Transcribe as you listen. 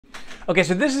Okay,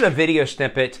 so this is a video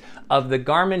snippet of the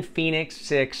Garmin Fenix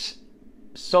 6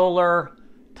 Solar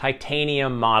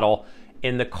Titanium model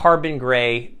in the carbon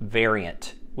gray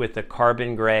variant with the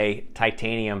carbon gray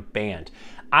titanium band.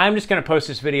 I'm just gonna post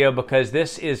this video because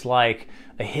this is like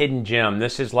a hidden gem.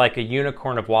 This is like a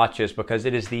unicorn of watches because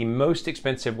it is the most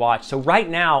expensive watch. So right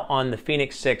now on the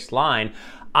Fenix 6 line,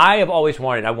 I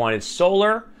wanted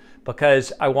solar,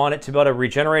 because I want it to be able to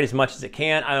regenerate as much as it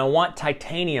can. I want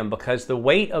titanium because the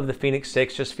weight of the Fenix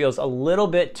 6 just feels a little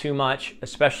bit too much,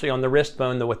 especially on the wrist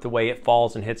bone with the way it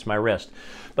falls and hits my wrist.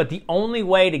 But the only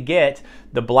way to get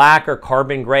the black or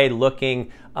carbon gray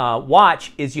looking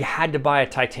watch is you had to buy a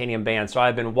titanium band. So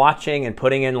I've been watching and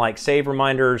putting in like save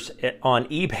reminders on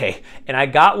eBay, and I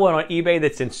got one on eBay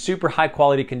that's in super high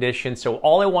quality condition. So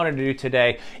all I wanted to do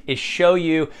today is show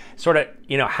you sort of,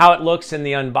 how it looks in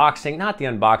the unboxing, not the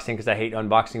unboxing because I hate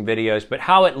unboxing videos, but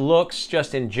how it looks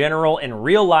just in general in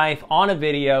real life on a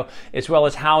video, as well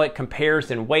as how it compares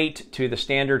in weight to the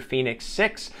standard Fenix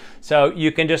 6. So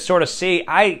you can just sort of see,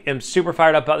 I am super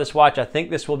fired up about this watch. I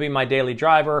think this will be my daily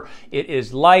driver. It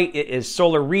is light, it is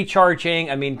solar recharging.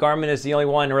 I mean, Garmin is the only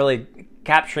one really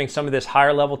capturing some of this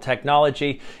higher level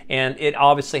technology, and it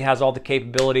obviously has all the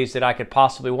capabilities that I could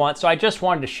possibly want. So I just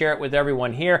wanted to share it with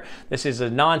everyone here. This is a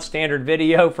non-standard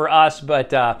video for us,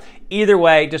 but either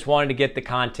way, just wanted to get the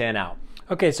content out.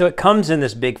 Okay, so it comes in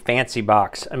this big fancy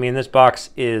box. I mean, this box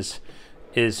is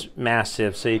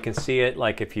massive. So you can see it,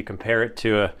 like if you compare it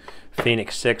to a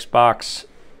Fenix 6 box,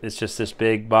 it's just this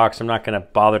big box. I'm not going to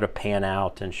bother to pan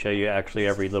out and show you actually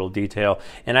every little detail.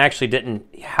 And I actually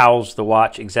didn't house the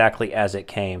watch exactly as it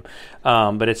came.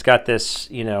 But it's got this,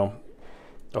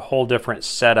 a whole different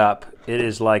setup. It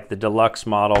is like the deluxe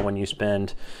model when you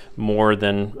spend more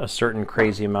than a certain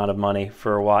crazy amount of money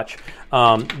for a watch.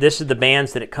 This is the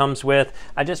bands that it comes with.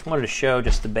 I just wanted to show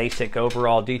just the basic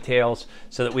overall details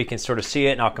so that we can sort of see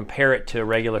it, and I'll compare it to a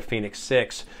regular Fenix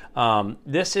 6.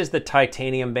 This is the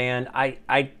titanium band.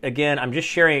 Again, I'm just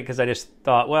sharing it because I just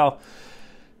thought, well,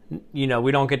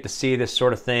 we don't get to see this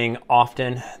sort of thing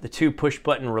often. The 2 push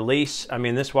button release. I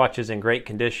mean, this watch is in great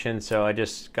condition, so I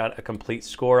just got a complete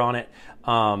score on it.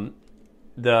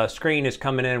 The screen is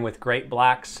coming in with great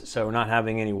blacks, so we're not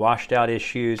having any washed out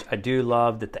issues. I do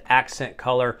love that the accent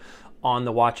color on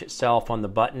the watch itself on the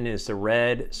button is the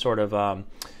red sort of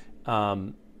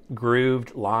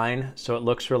grooved line, so it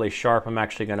looks really sharp. I'm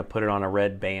actually going to put it on a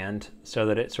red band so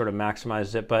that it sort of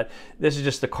maximizes it, but this is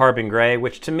just the carbon gray,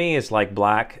 which to me is like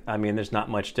black. I mean, there's not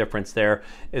much difference there,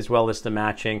 as well as the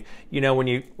matching. When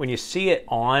you see it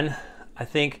on, I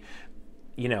think,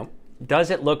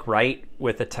 does it look right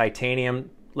with the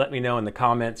titanium? Let me know in the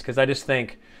comments, because I just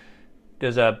think,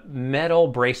 does a metal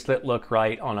bracelet look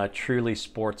right on a truly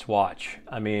sports watch?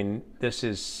 I mean, this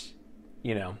is,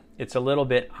 it's a little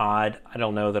bit odd. I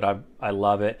don't know that I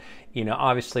love it.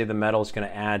 Obviously the metal is going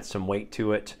to add some weight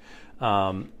to it.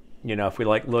 If we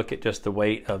look at just the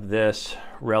weight of this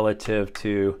relative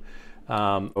to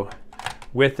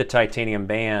with the titanium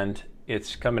band,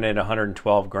 it's coming in at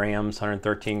 112 grams,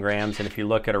 113 grams. And if you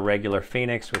look at a regular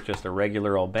Fenix with just a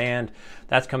regular old band,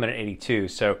 that's coming at 82.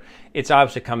 So it's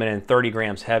obviously coming in 30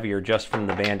 grams heavier just from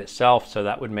the band itself. So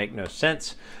that would make no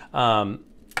sense.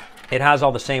 It has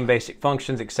all the same basic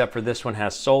functions, except for this one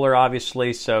has solar,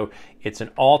 obviously. So it's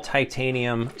an all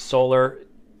titanium. Solar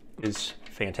is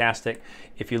fantastic.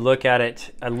 If you look at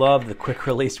it, I love the quick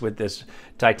release with this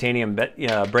titanium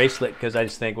bracelet, because I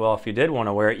just think, well, if you did want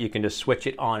to wear it, you can just switch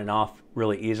it on and off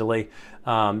really easily.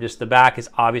 Just the back is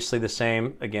obviously the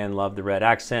same. Again, love the red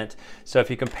accent. So if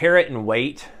you compare it in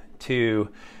weight to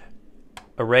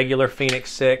a regular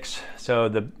Fenix 6, so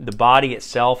the body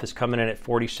itself is coming in at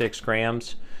 46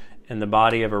 grams. And the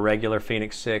body of a regular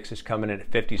Fenix 6 is coming in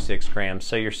at 56 grams.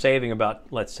 So you're saving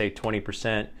about, let's say,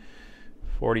 20%,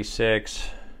 46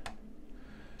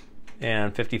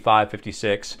 and 55,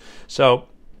 56. So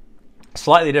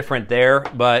slightly different there,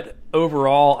 but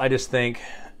overall, I just think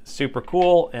super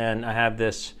cool. And I have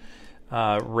this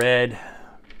red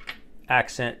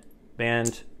accent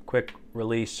band, quick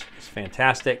release. It's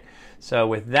fantastic. So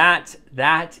with that,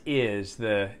 that is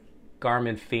the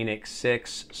Garmin Fenix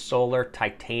 6 Solar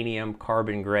Titanium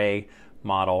Carbon Gray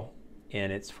model in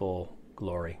its full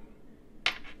glory.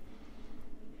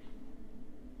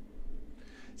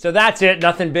 So that's it.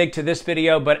 Nothing big to this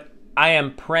video, but I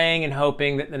am praying and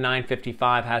hoping that the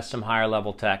 955 has some higher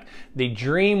level tech. The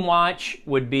dream watch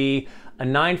would be a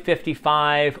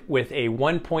 955 with a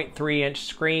 1.3-inch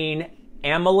screen,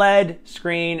 AMOLED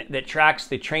screen that tracks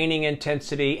the training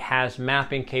intensity, has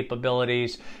mapping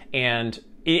capabilities, and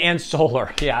And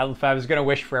solar. Yeah, if I was going to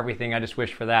wish for everything, I just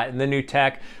wish for that. And the new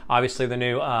tech, obviously the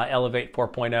new Elevate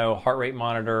 4.0 heart rate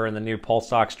monitor and the new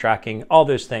pulse ox tracking, all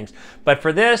those things. But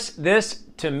for this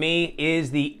to me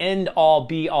is the end all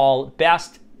be all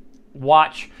best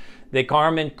watch that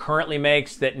Garmin currently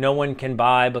makes that no one can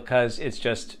buy because it's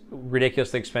just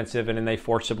ridiculously expensive, and then they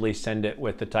forcibly send it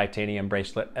with the titanium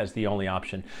bracelet as the only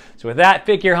option. So with that,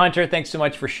 Figure Hunter, thanks so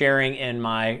much for sharing in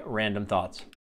my random thoughts.